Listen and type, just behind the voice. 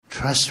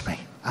Trust me,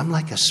 I'm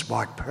like a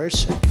smart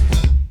person.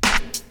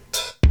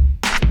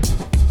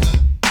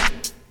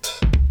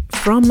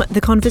 From The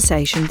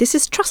Conversation, this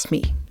is Trust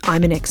Me,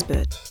 I'm an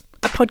Expert,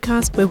 a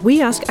podcast where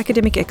we ask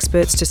academic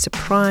experts to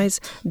surprise,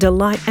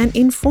 delight and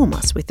inform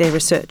us with their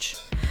research.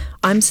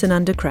 I'm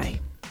Sunanda Creagh,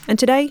 and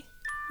today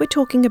we're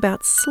talking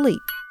about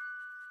sleep.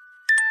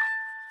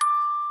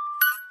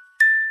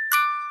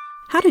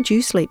 How did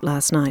you sleep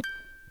last night?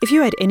 If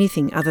you had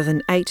anything other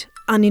than 8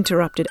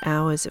 uninterrupted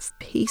hours of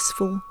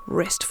peaceful,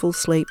 restful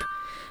sleep,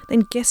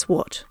 then guess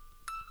what?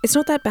 It's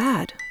not that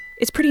bad.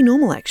 It's pretty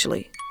normal,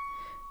 actually.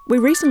 We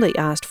recently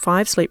asked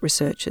 5 sleep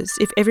researchers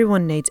if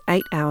everyone needs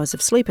 8 hours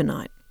of sleep a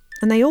night,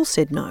 and they all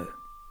said no.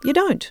 You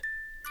don't.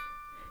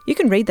 You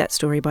can read that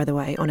story, by the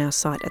way, on our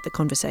site at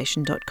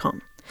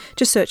theconversation.com.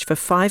 Just search for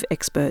 5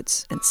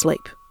 experts and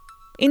sleep.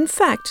 In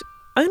fact,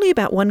 only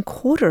about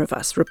 1/4 of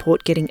us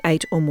report getting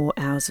 8 or more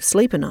hours of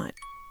sleep a night.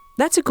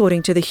 That's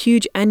according to the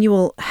huge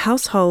annual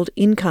Household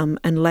Income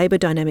and Labour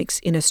Dynamics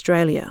in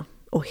Australia,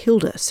 or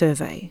HILDA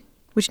survey,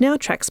 which now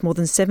tracks more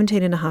than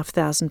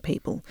 17,500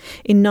 people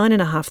in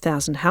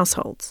 9,500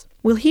 households.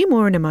 We'll hear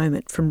more in a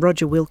moment from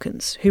Roger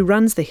Wilkins, who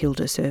runs the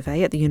HILDA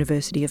survey at the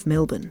University of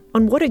Melbourne,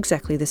 on what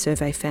exactly the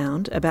survey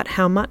found about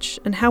how much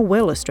and how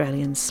well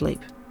Australians sleep.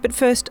 But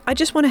first, I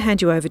just want to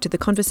hand you over to The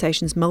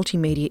Conversation's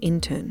multimedia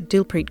intern,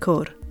 Dilpreet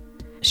Kaur.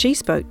 She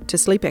spoke to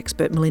sleep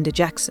expert Melinda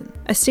Jackson,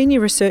 a senior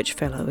research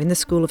fellow in the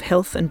School of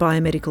Health and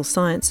Biomedical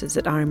Sciences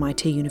at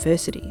RMIT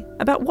University,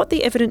 about what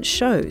the evidence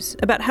shows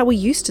about how we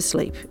used to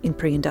sleep in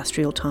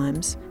pre-industrial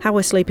times, how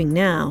we're sleeping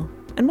now,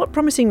 and what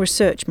promising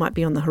research might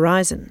be on the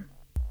horizon.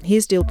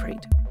 Here's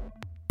Dilpreet.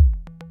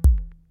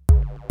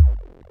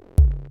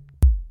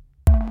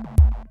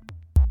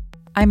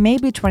 I may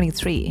be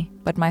 23,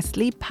 but my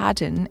sleep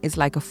pattern is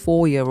like a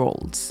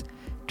 4-year-old's.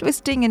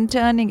 Twisting and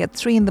turning at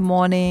 3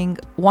 a.m,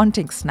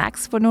 wanting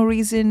snacks for no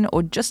reason,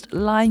 or just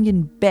lying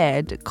in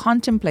bed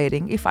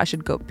contemplating if I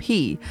should go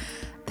pee.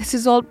 This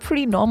is all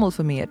pretty normal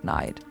for me at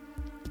night.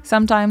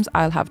 Sometimes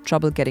I'll have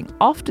trouble getting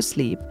off to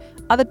sleep.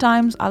 Other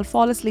times I'll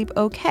fall asleep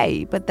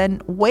okay, but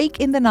then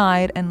wake in the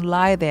night and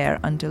lie there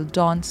until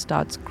dawn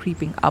starts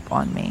creeping up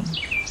on me.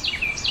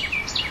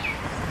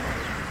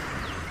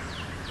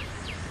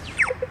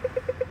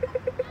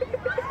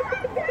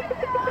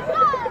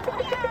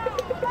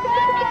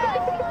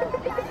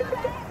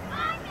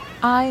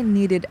 I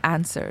needed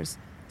answers,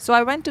 so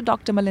I went to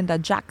Dr. Melinda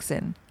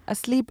Jackson, a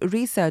sleep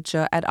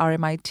researcher at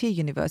RMIT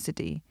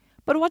University.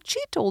 But what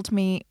she told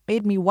me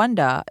made me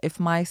wonder if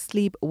my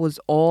sleep was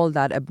all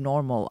that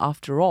abnormal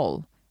after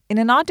all. In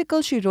an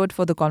article she wrote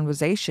for The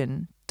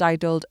Conversation,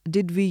 titled,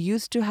 "Did we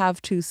used to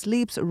have 2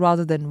 sleeps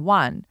rather than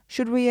 1?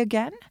 Should we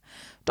again?"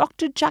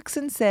 Dr.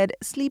 Jackson said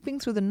sleeping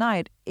through the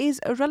night is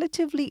a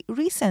relatively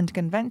recent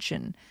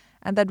convention,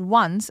 and that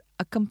once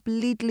a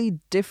completely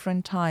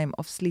different time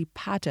of sleep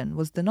pattern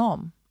was the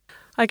norm.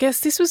 I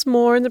guess this was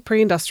more in the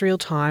pre-industrial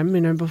time,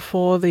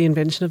 before the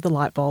invention of the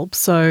light bulb.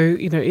 So,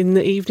 in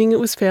the evening it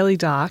was fairly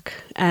dark,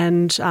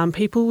 and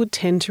people would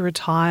tend to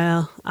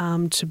retire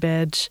to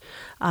bed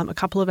a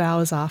couple of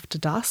hours after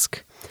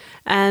dusk.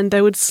 And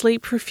they would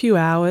sleep for a few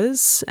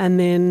hours, and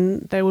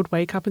then they would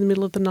wake up in the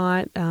middle of the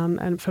night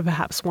and for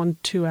perhaps 1 to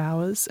 2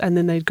 hours, and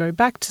then they'd go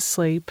back to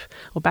sleep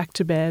or back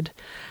to bed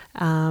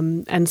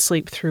and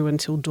sleep through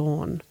until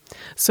dawn.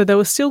 So they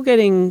were still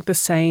getting the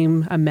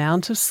same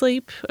amount of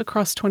sleep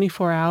across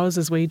 24 hours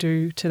as we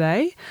do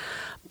today,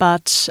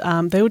 but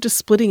they were just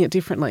splitting it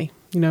differently.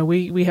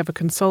 We have a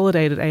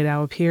consolidated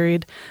 8-hour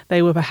period.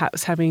 They were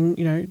perhaps having,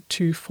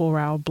 2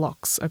 4-hour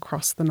blocks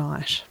across the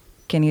night.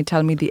 Can you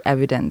tell me the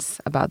evidence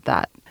about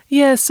that?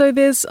 Yeah, so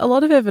there's a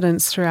lot of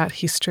evidence throughout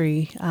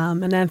history,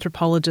 and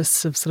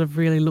anthropologists have sort of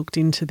really looked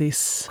into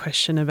this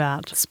question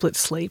about split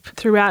sleep.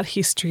 Throughout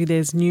history,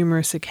 there's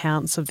numerous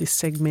accounts of this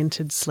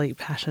segmented sleep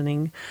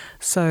patterning.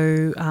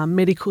 So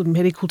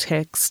medical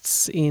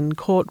texts, in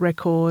court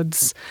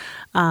records,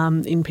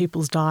 in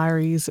people's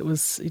diaries, it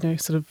was,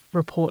 sort of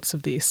reports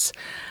of this.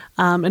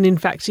 And in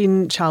fact,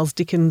 in Charles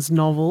Dickens'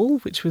 novel,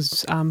 which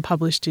was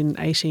published in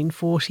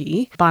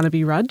 1840,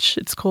 Barnaby Rudge,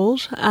 it's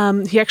called,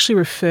 he actually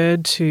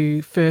referred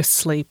to first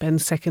sleep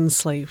and second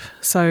sleep.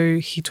 So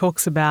he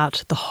talks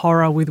about the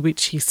horror with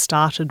which he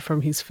started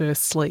from his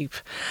first sleep.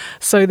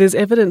 So there's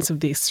evidence of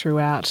this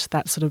throughout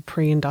that sort of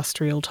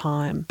pre-industrial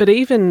time. But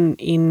even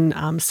in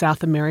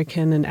South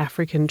American and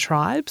African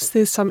tribes,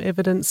 there's some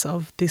evidence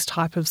of this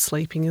type of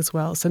sleeping as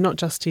well. So not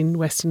just in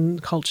Western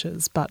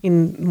cultures, but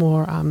in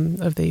more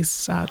of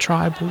these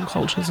tribal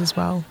cultures as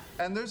well.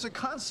 And there's a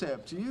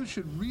concept you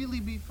should really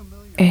be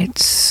familiar with.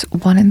 It's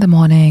 1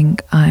 a.m.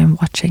 I'm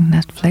watching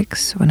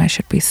Netflix when I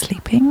should be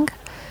sleeping.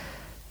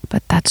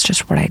 But that's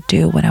just what I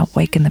do when I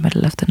wake in the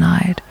middle of the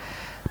night.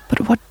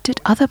 But what did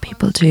other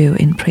people do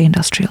in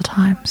pre-industrial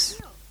times?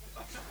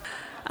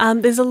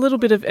 There's a little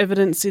bit of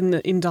evidence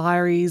in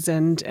diaries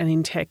and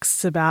in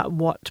texts about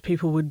what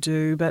people would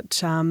do, but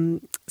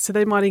so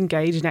they might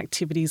engage in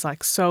activities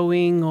like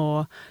sewing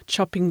or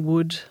chopping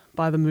wood,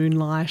 by the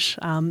moonlight.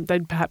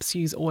 They'd perhaps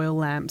use oil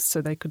lamps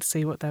so they could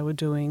see what they were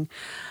doing.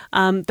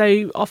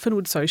 They often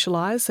would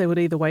socialise. They would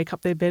either wake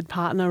up their bed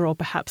partner or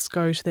perhaps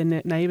go to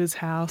their neighbour's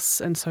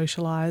house and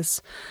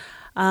socialise.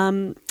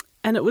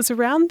 And it was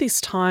around this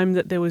time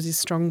that there was this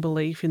strong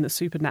belief in the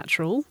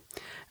supernatural,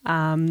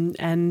 and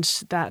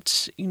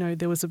that,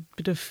 there was a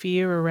bit of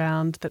fear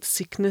around that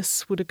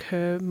sickness would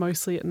occur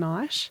mostly at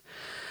night.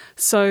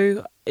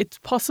 So it's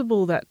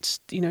possible that,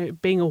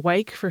 being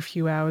awake for a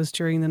few hours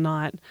during the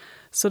night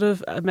sort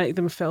of make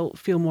them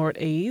feel more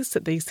at ease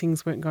that these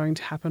things weren't going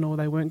to happen, or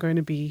they weren't going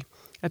to be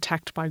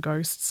attacked by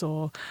ghosts,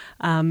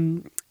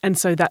 and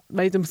so that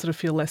made them sort of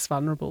feel less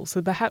vulnerable.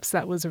 So perhaps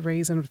that was a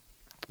reason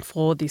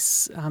for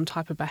this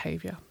type of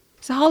behaviour.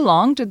 So how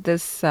long did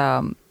this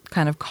kind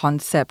of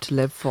concept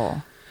live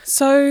for?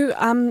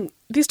 So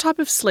this type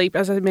of sleep,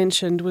 as I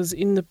mentioned, was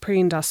in the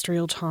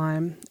pre-industrial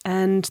time,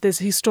 and there's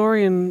a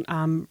historian,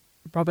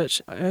 Robert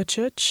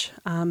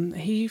Urchurch.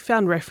 He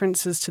found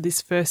references to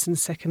this first and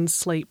second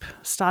sleep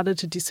started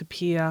to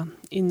disappear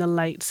in the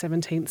late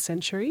 17th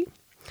century.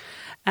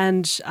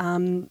 And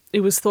it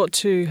was thought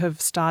to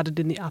have started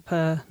in the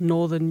upper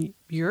northern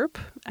Europe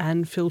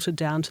and filtered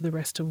down to the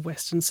rest of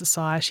Western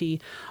society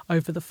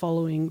over the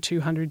following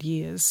 200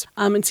 years.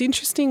 It's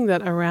interesting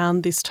that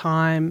around this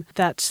time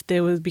that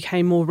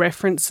became more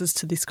references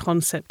to this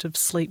concept of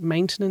sleep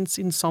maintenance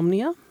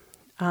insomnia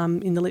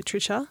in the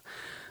literature,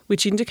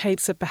 which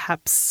indicates that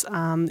perhaps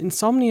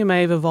insomnia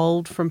may have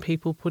evolved from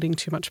people putting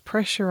too much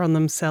pressure on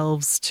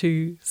themselves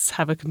to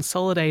have a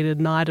consolidated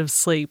night of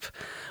sleep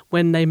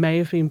when they may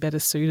have been better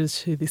suited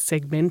to this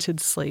segmented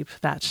sleep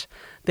that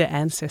their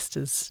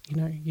ancestors,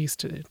 used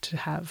to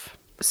have.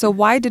 So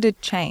why did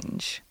it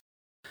change?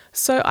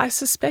 So I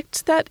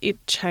suspect that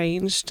it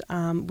changed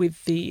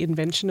with the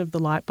invention of the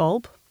light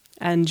bulb,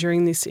 and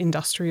during this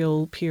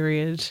industrial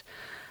period,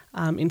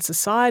 in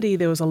society,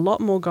 there was a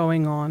lot more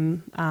going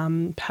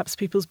on. Perhaps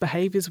people's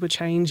behaviours were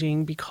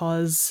changing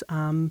because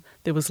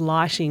there was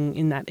lighting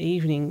in that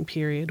evening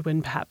period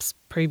when perhaps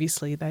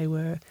previously they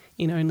were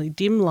in only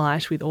dim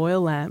light with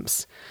oil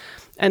lamps.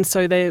 And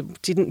so they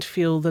didn't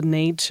feel the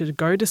need to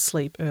go to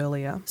sleep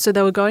earlier. So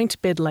they were going to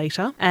bed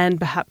later and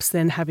perhaps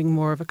then having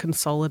more of a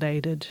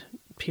consolidated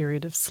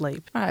period of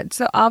sleep. All right.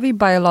 So are we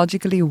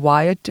biologically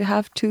wired to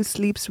have 2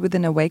 sleeps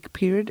within a wake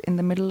period in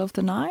the middle of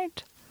the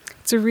night?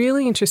 It's a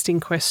really interesting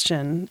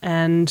question,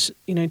 and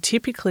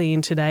typically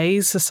in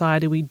today's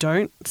society we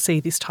don't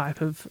see this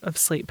type of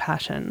sleep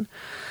pattern.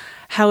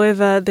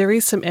 However, there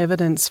is some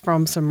evidence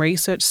from some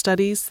research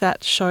studies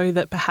that show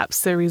that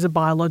perhaps there is a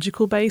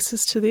biological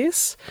basis to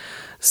this.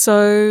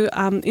 So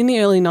in the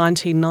early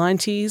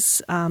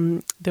 1990s,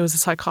 there was a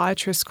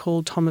psychiatrist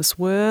called Thomas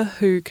Were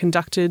who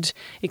conducted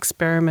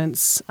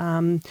experiments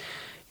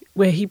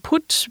where he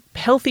put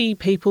healthy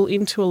people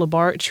into a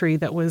laboratory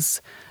that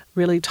was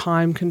really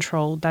time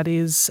controlled. That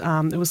is,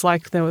 it was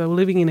like they were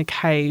living in a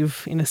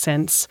cave in a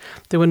sense.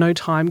 There were no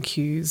time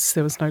cues.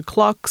 There was no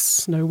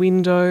clocks, no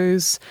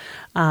windows,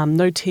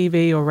 no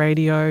TV or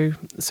radio.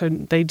 So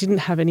they didn't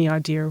have any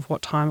idea of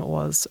what time it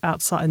was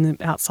outside in the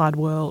outside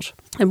world.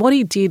 And what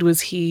he did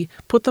was he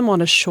put them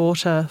on a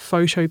shorter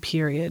photo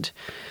period,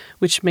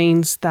 which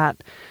means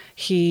that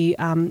he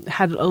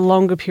had a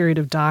longer period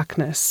of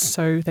darkness.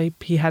 So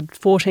he had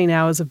 14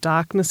 hours of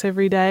darkness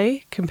every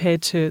day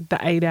compared to the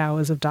 8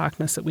 hours of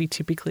darkness that we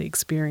typically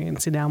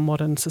experience in our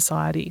modern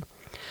society.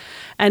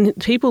 And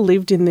people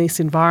lived in this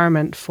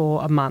environment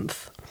for a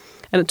month.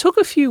 And it took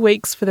a few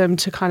weeks for them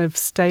to kind of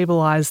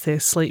stabilise their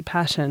sleep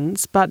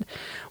patterns. But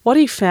what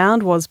he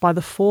found was by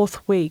the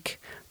 4th week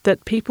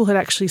that people had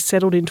actually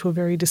settled into a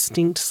very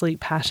distinct sleep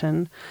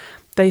pattern.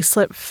 They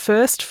slept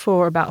first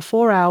for about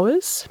 4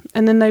 hours,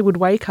 and then they would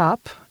wake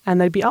up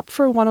and they'd be up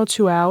for 1 or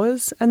 2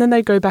 hours, and then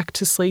they'd go back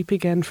to sleep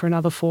again for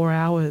another 4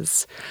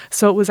 hours.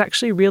 So it was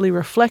actually really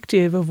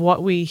reflective of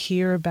what we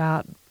hear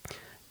about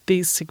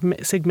these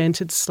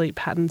segmented sleep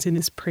patterns in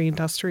this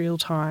pre-industrial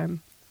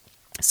time.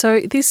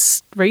 So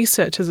this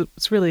research is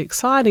really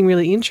exciting,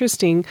 really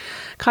interesting,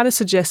 kind of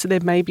suggests that there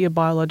may be a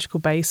biological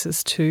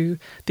basis to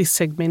this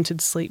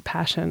segmented sleep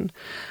pattern.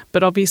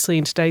 But obviously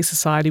in today's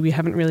society, we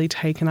haven't really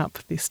taken up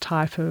this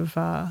type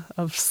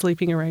of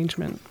sleeping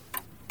arrangement.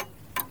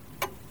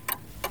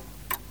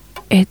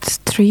 It's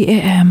 3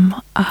 a.m.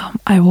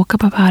 I woke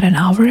up about an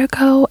hour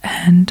ago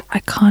and I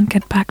can't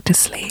get back to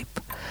sleep.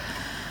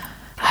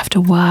 I have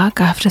to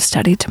work, I have to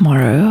study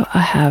tomorrow,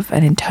 I have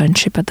an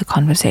internship at The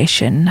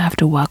Conversation, I have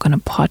to work on a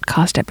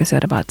podcast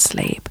episode about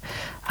sleep,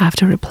 I have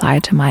to reply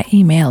to my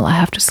email, I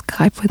have to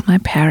Skype with my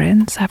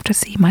parents, I have to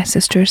see my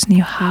sister's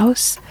new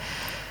house,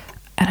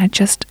 and I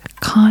just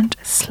can't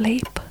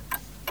sleep.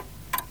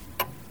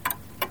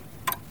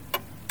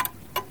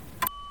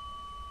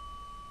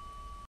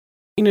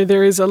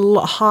 There is a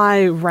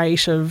high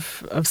rate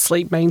of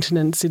sleep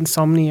maintenance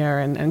insomnia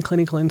and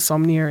clinical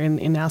insomnia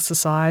in our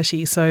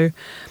society. So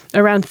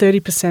around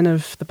 30%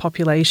 of the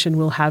population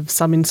will have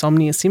some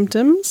insomnia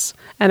symptoms,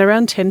 and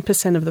around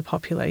 10% of the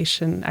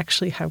population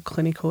actually have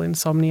clinical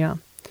insomnia.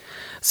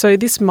 So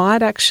this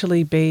might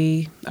actually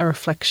be a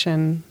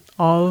reflection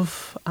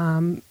of,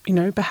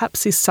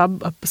 perhaps this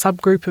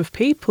subgroup of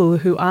people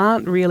who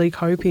aren't really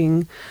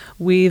coping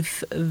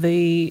with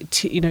the,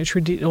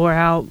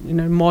 our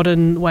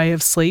modern way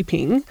of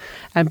sleeping,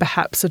 and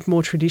perhaps a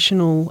more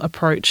traditional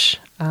approach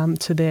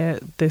to their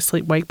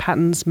sleep-wake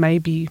patterns may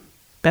be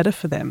better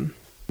for them.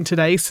 In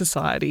today's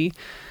society,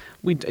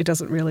 it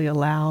doesn't really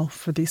allow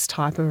for this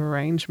type of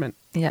arrangement.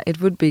 Yeah,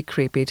 it would be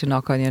creepy to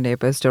knock on your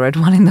neighbor's door at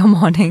 1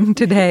 a.m.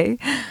 today.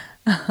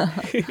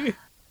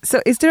 So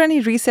is there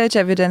any research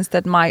evidence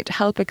that might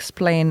help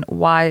explain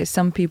why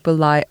some people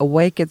lie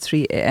awake at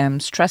 3 a.m.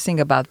 stressing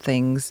about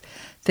things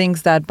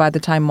that by the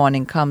time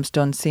morning comes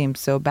don't seem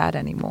so bad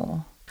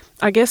anymore?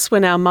 I guess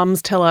when our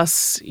mums tell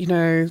us,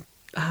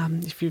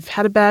 if you've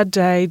had a bad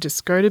day,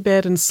 just go to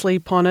bed and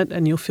sleep on it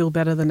and you'll feel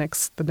better the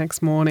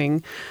next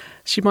morning,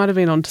 she might have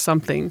been onto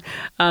something,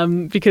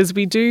 because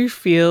we do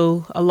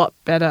feel a lot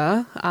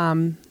better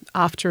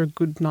after a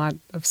good night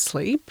of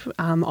sleep.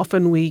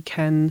 Often we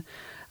can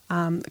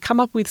come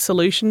up with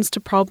solutions to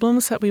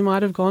problems that we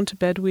might have gone to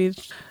bed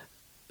with.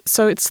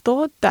 So it's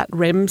thought that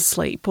REM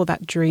sleep, or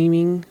that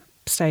dreaming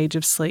stage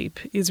of sleep,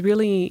 is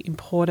really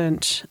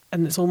important,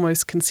 and it's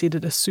almost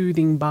considered a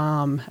soothing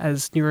balm,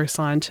 as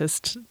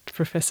neuroscientist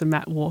Professor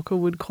Matt Walker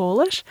would call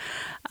it,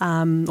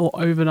 or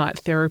overnight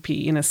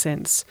therapy in a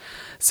sense.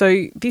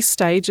 So this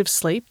stage of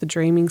sleep, the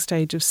dreaming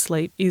stage of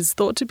sleep, is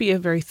thought to be a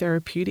very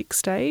therapeutic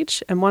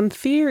stage, and one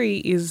theory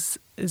is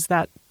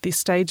that this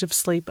stage of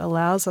sleep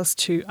allows us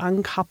to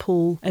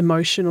uncouple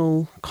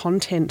emotional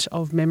content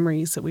of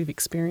memories that we've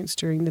experienced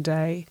during the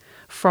day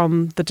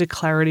from the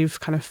declarative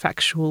kind of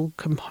factual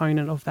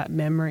component of that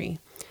memory.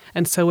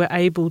 And so we're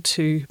able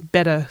to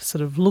better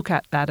sort of look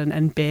at that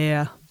and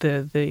bear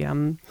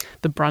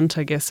the brunt,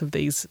 I guess, of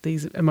these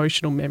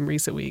emotional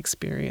memories that we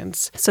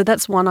experience. So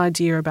that's one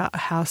idea about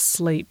how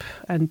sleep,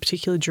 and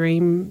particular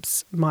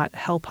dreams, might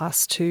help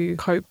us to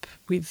cope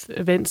with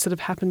events that have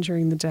happened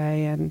during the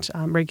day and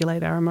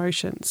regulate our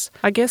emotions.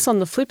 I guess on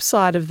the flip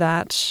side of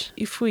that,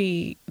 if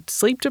we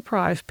sleep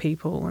deprive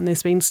people, and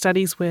there's been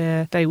studies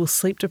where they will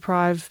sleep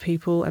deprive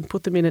people and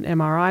put them in an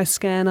MRI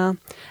scanner,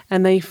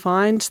 and they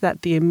find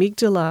that the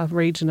amygdala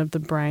region of the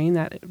brain,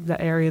 that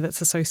area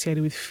that's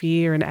associated with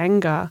fear and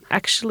anger,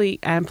 actually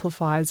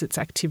amplifies its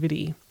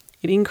activity.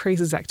 It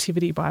increases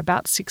activity by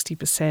about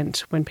 60%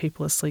 when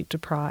people are sleep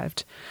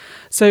deprived.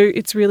 So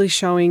it's really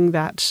showing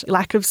that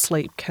lack of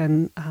sleep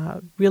can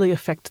really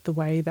affect the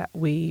way that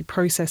we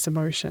process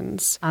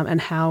emotions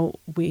and how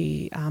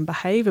we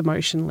behave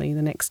emotionally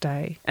the next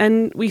day.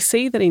 And we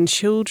see that in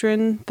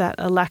children that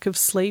a lack of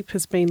sleep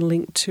has been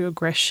linked to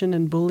aggression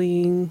and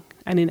bullying,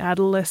 and in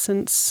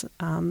adolescence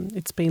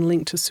it's been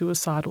linked to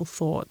suicidal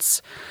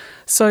thoughts.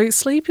 So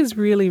sleep is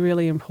really,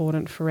 really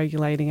important for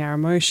regulating our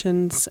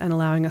emotions and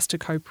allowing us to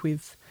cope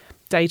with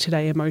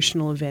day-to-day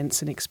emotional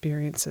events and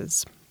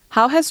experiences.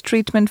 How has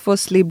treatment for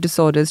sleep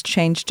disorders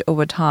changed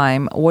over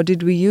time? What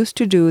did we used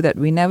to do that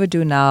we never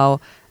do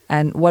now?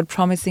 And what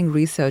promising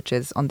research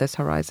is on this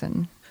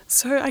horizon?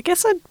 So I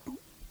guess I'd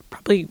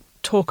probably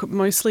talk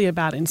mostly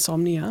about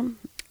insomnia.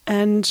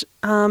 And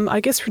I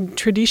guess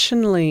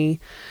traditionally,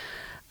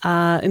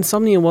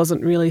 insomnia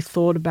wasn't really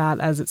thought about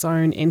as its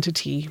own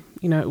entity.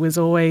 It was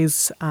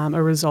always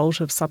a result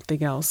of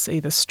something else,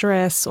 either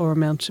stress or a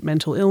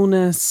mental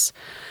illness.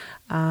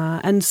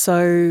 And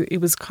so it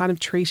was kind of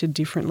treated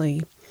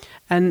differently.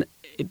 And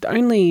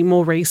only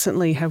more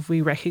recently have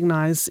we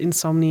recognised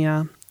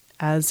insomnia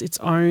as its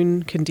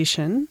own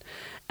condition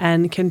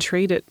and can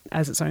treat it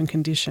as its own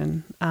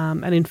condition.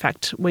 And in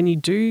fact, when you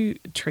do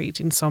treat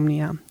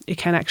insomnia, it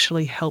can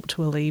actually help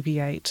to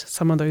alleviate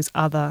some of those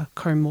other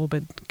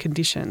comorbid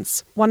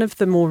conditions. One of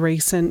the more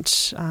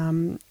recent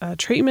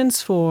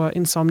treatments for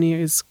insomnia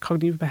is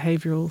cognitive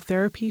behavioural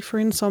therapy for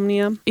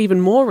insomnia.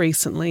 Even more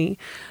recently,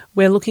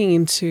 we're looking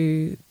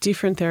into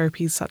different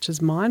therapies such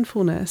as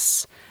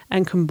mindfulness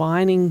and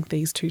combining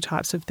these two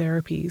types of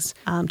therapies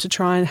to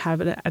try and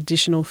have an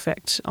additional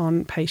effect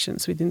on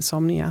patients with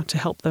insomnia to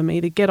help them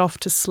either get off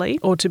to sleep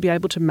or to be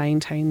able to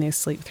maintain their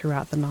sleep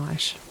throughout the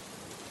night.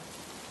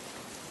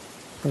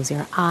 Close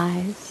your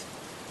eyes,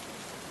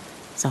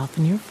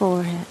 soften your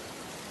forehead,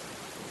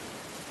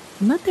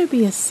 and let there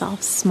be a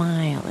soft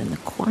smile in the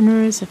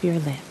corners of your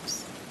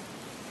lips.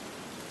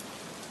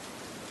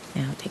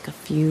 Now take a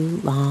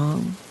few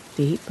long,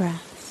 deep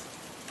breaths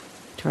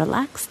to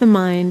relax the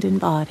mind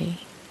and body.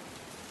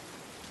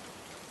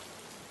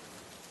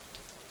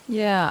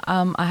 Yeah,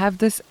 I have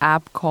this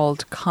app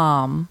called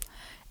Calm,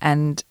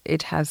 and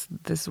it has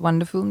this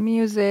wonderful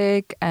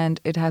music, and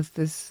it has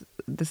this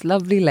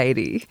lovely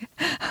lady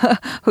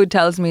who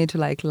tells me to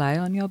lie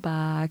on your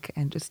back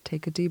and just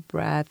take a deep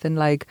breath, and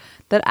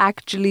that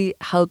actually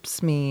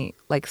helps me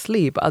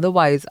sleep.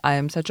 Otherwise, I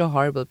am such a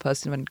horrible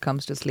person when it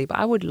comes to sleep.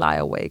 I would lie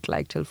awake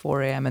till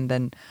 4 a.m. and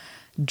then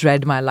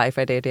dread my life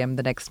at 8 a.m.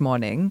 the next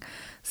morning.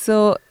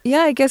 So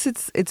yeah, I guess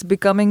it's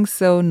becoming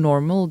so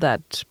normal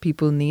that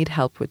people need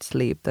help with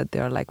sleep that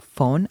there are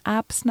phone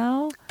apps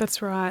now.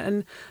 That's right.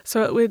 And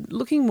so we're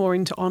looking more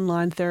into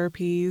online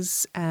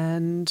therapies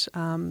and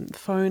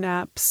phone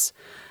apps.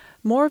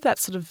 more of that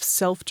sort of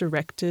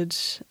self-directed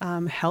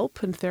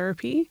help and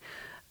therapy,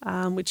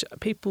 which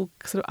people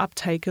sort of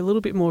uptake a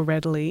little bit more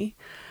readily.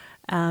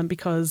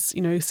 Because,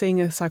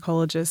 seeing a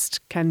psychologist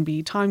can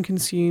be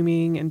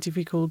time-consuming and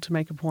difficult to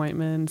make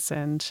appointments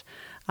and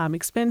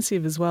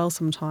expensive as well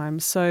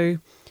sometimes. So,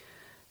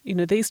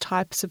 these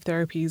types of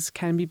therapies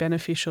can be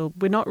beneficial.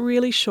 We're not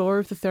really sure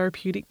of the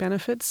therapeutic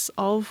benefits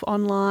of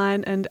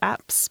online and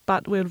apps,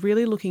 but we're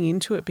really looking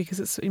into it because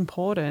it's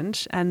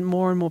important and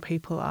more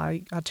people are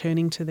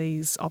turning to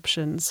these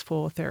options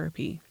for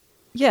therapy.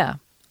 Yeah.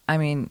 I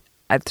mean,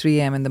 at 3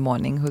 a.m. in the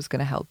morning, who's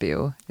going to help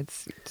you?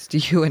 It's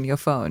you and your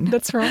phone.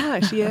 That's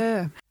right,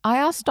 yeah. I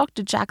asked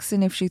Dr.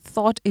 Jackson if she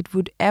thought it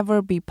would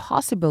ever be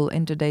possible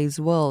in today's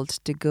world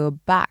to go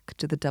back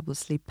to the double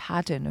sleep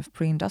pattern of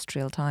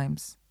pre-industrial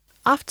times.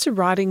 After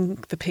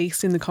writing the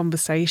piece in The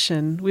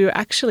Conversation, we were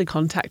actually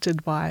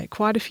contacted by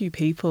quite a few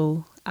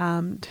people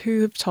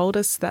who have told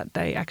us that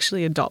they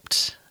actually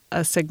adopt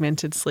a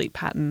segmented sleep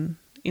pattern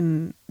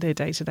in their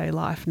day-to-day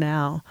life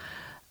now.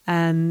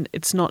 And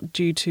it's not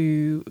due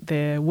to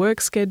their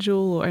work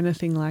schedule or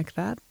anything like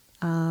that.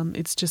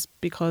 It's just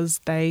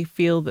because they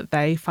feel that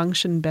they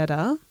function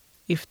better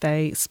if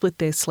they split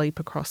their sleep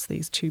across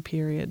these 2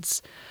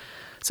 periods.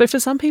 So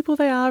for some people,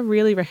 they are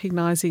really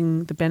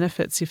recognising the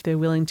benefits if they're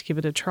willing to give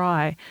it a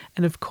try.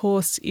 And of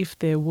course, if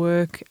their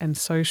work and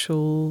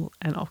social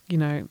and,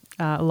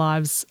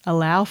 lives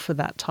allow for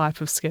that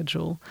type of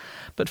schedule.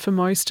 But for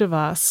most of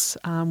us,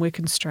 we're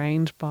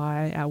constrained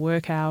by our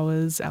work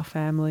hours, our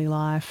family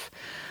life.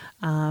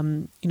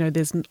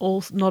 There's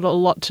not a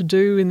lot to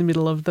do in the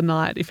middle of the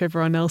night if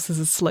everyone else is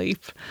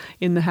asleep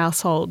in the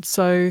household.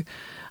 So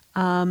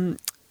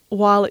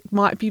while it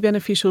might be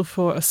beneficial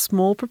for a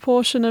small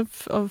proportion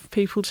of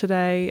people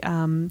today,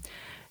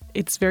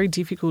 it's very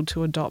difficult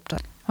to adopt.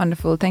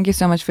 Wonderful. Thank you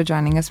so much for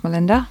joining us,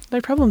 Melinda.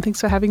 No problem. Thanks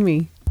for having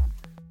me.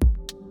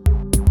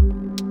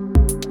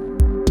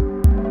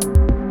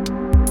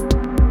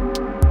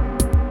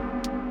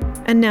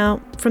 And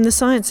now, from the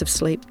science of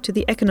sleep to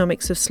the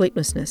economics of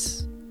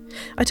sleeplessness.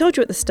 I told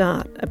you at the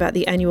start about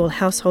the annual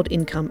Household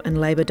Income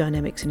and Labour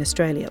Dynamics in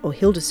Australia, or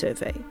HILDA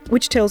survey,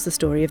 which tells the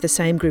story of the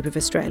same group of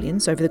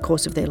Australians over the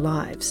course of their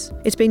lives.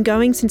 It's been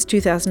going since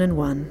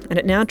 2001, and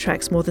it now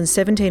tracks more than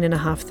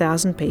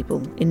 17,500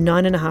 people in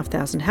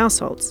 9,500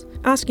 households,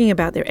 asking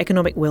about their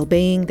economic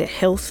well-being, their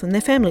health and their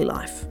family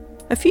life.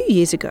 A few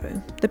years ago,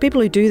 the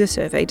people who do the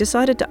survey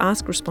decided to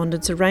ask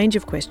respondents a range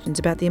of questions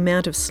about the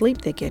amount of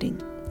sleep they're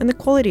getting and the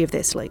quality of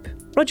their sleep.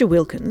 Roger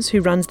Wilkins,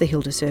 who runs the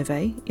HILDA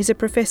survey, is a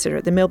professor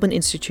at the Melbourne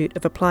Institute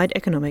of Applied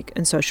Economic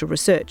and Social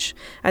Research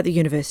at the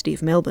University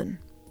of Melbourne.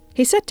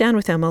 He sat down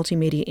with our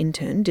multimedia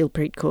intern,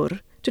 Dilpreet Kaur,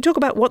 to talk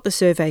about what the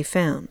survey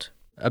found.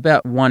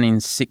 About 1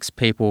 in 6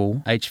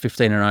 people aged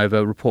 15 and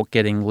over report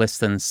getting less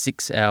than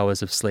 6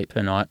 hours of sleep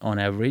per night on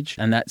average,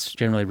 and that's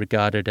generally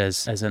regarded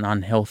as an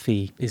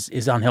unhealthy,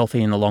 is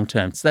unhealthy in the long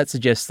term. So that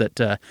suggests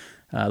that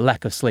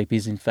lack of sleep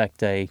is in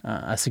fact a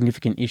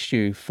significant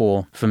issue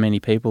for many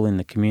people in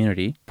the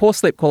community. Poor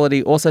sleep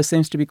quality also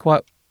seems to be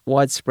quite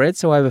widespread,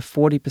 so over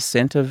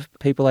 40% of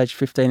people aged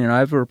 15 and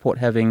over report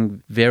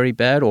having very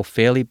bad or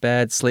fairly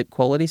bad sleep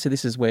quality. So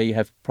this is where you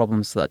have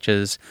problems such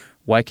as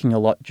waking a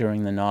lot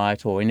during the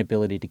night or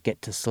inability to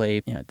get to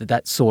sleep,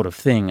 that sort of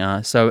thing.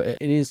 So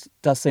it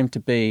does seem to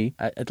be,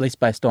 at least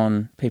based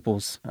on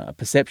people's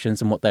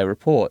perceptions and what they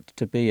report,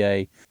 to be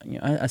a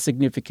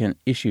significant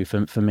issue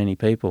for many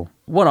people.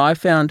 What I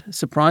found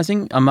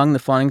surprising among the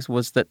findings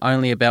was that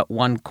only about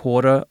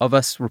 1/4 of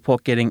us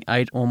report getting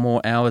 8 or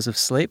more hours of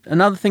sleep.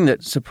 Another thing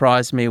that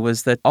surprised me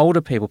was that older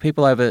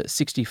people over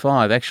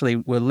 65, actually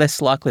were less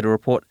likely to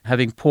report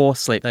having poor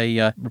sleep.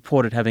 They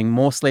reported having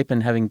more sleep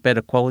and having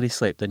better quality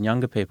sleep than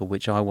younger people,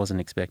 which I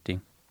wasn't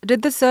expecting.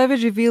 Did the survey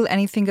reveal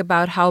anything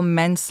about how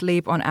men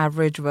sleep on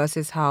average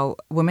versus how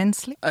women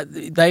sleep?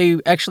 They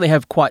actually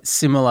have quite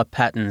similar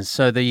patterns.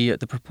 So the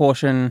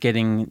proportion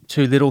getting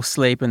too little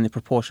sleep and the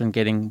proportion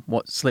getting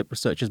what sleep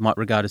researchers might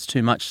regard as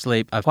too much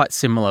sleep are quite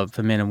similar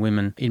for men and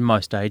women in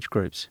most age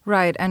groups.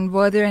 Right. And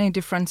were there any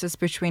differences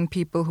between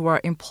people who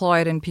are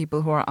employed and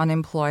people who are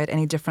unemployed?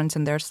 Any difference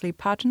in their sleep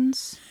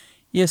patterns?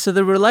 Yeah, so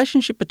the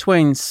relationship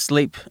between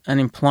sleep and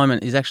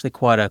employment is actually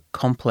quite a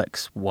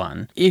complex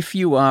one. If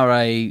you are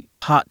a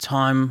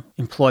part-time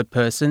employed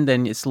person,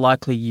 then it's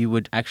likely you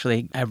would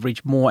actually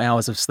average more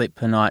hours of sleep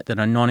per night than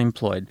a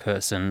non-employed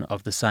person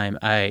of the same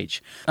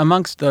age.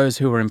 Amongst those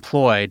who are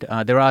employed,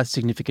 there are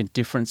significant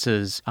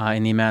differences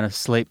in the amount of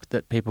sleep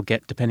that people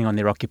get depending on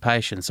their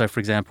occupation. So, for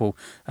example,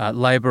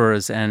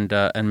 labourers and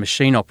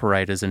machine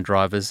operators and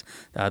drivers,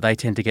 they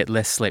tend to get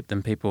less sleep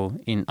than people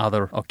in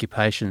other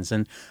occupations.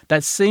 And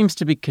that seems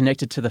to be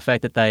connected to the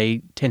fact that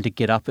they tend to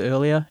get up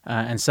earlier,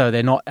 and so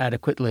they're not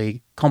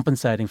adequately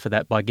compensating for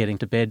that by getting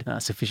to bed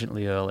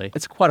sufficiently early.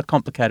 It's quite a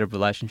complicated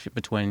relationship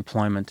between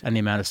employment and the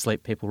amount of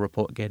sleep people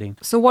report getting.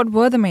 So what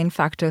were the main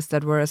factors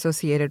that were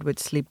associated with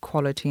sleep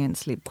quality and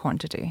sleep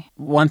quantity?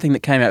 One thing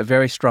that came out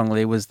very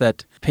strongly was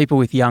that people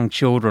with young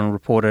children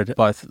reported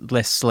both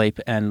less sleep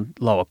and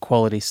lower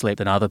quality sleep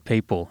than other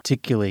people,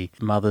 particularly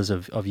mothers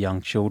of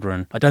young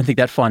children. I don't think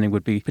that finding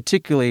would be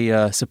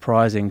particularly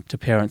surprising to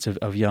parents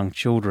of young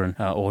children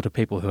or to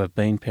people who have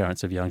been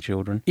parents of young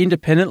children.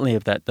 Independently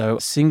of that, though,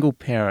 single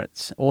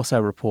parents also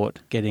report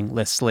getting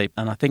less sleep,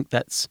 and I think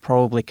that's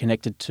probably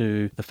connected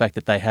to the fact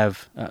that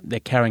they're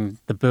carrying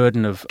the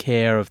burden of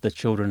care of the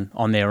children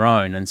on their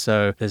own, and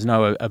so there's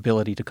no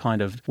ability to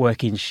kind of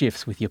work in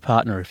shifts with your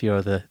partner if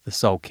you're the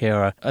sole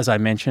carer. As I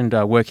mentioned,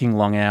 working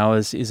long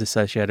hours is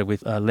associated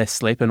with less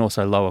sleep and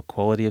also lower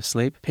quality of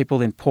sleep.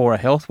 People in poorer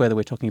health, whether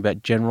we're talking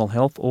about general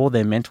health or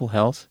their mental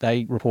health,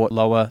 they report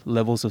lower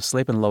levels of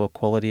sleep and lower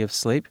quality of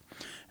sleep.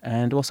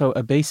 And also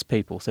obese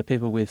people, so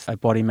people with a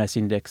body mass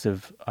index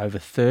of over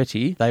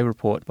 30, they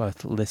report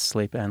both less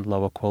sleep and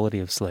lower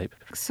quality of sleep.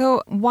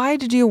 So why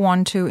did you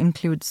want to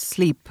include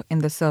sleep in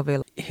the survey?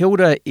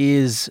 HILDA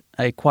is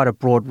quite a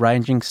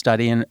broad-ranging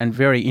study, and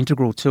very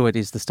integral to it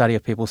is the study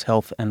of people's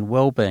health and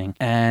well-being.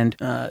 And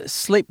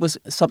sleep was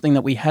something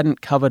that we hadn't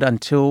covered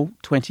until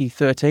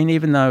 2013,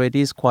 even though it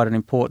is quite an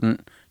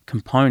important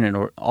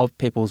component of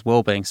people's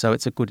well-being. So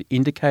it's a good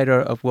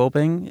indicator of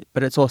well-being,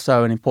 but it's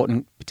also an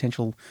important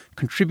potential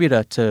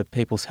contributor to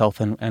people's health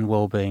and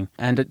well-being.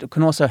 And it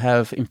can also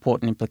have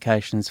important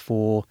implications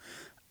for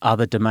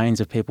other domains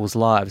of people's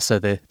lives, so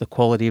the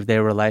quality of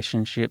their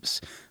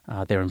relationships,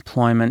 their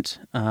employment,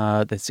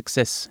 their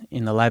success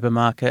in the labour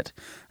market,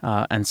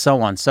 and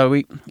so on. So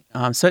we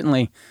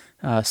certainly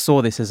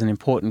saw this as an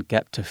important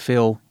gap to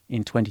fill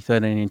in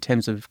 2013 in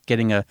terms of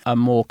getting a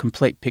more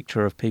complete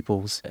picture of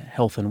people's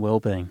health and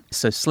well-being.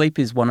 So sleep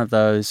is one of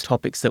those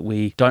topics that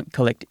we don't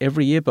collect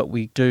every year, but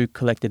we do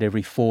collect it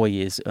every 4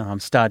 years,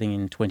 starting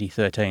in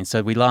 2013.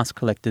 So we last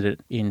collected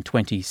it in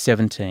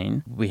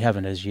 2017. We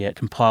haven't as yet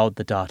compiled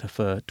the data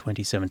for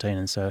 2017,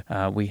 and so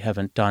we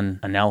haven't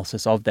done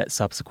analysis of that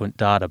subsequent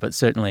data, but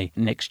certainly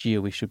next year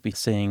we should be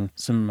seeing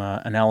some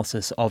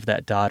analysis of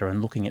that data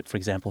and looking at, for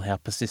example, how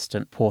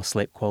persistent poor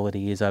sleep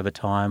quality is over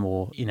time,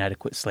 or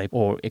inadequate sleep,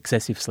 or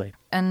excessive sleep.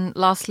 And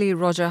lastly,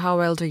 Roger, how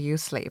well do you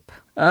sleep?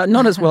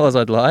 Not as well as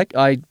I'd like.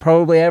 I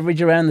probably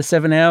average around the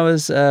 7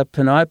 hours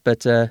per night,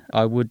 but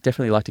I would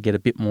definitely like to get a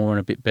bit more and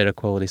a bit better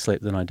quality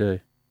sleep than I do.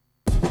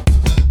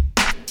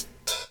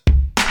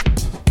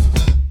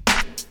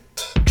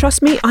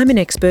 Trust Me, I'm an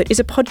Expert is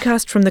a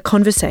podcast from The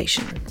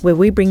Conversation, where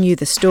we bring you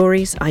the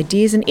stories,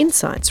 ideas and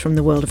insights from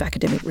the world of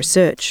academic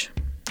research.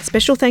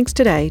 Special thanks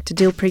today to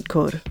Dilpreet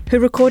Kaur, who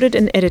recorded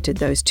and edited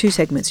those 2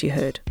 segments you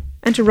heard,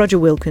 and to Roger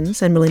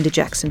Wilkins and Melinda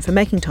Jackson for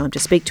making time to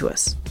speak to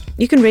us.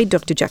 You can read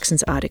Dr.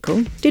 Jackson's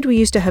article, Did We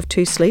Used to Have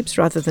 2 Sleeps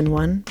Rather Than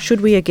 1?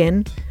 Should We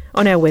Again?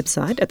 On our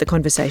website at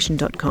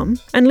theconversation.com,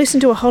 and listen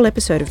to a whole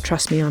episode of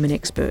Trust Me, I'm an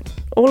Expert,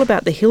 all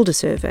about the HILDA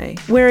survey,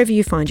 wherever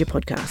you find your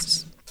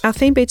podcasts. Our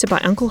theme beats are by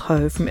Uncle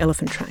Ho from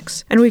Elephant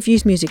Tracks, and we've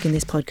used music in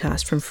this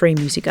podcast from Free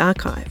Music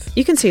Archive.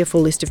 You can see a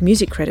full list of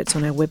music credits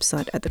on our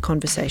website at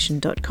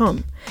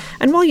theconversation.com.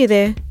 And while you're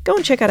there, go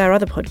and check out our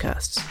other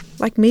podcasts,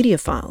 like Media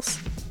Files,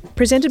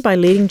 presented by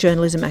leading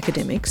journalism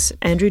academics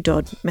Andrew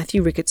Dodd,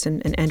 Matthew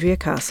Ricketson and Andrea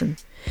Carson.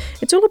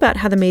 It's all about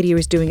how the media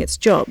is doing its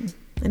job,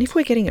 and if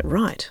we're getting it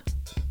right.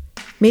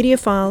 Media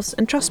Files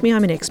and Trust Me,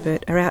 I'm an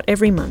Expert are out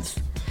every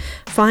month.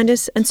 Find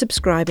us and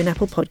subscribe in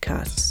Apple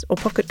Podcasts or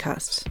Pocket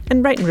Casts,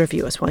 and rate and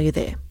review us while you're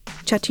there.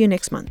 Chat to you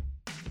next month.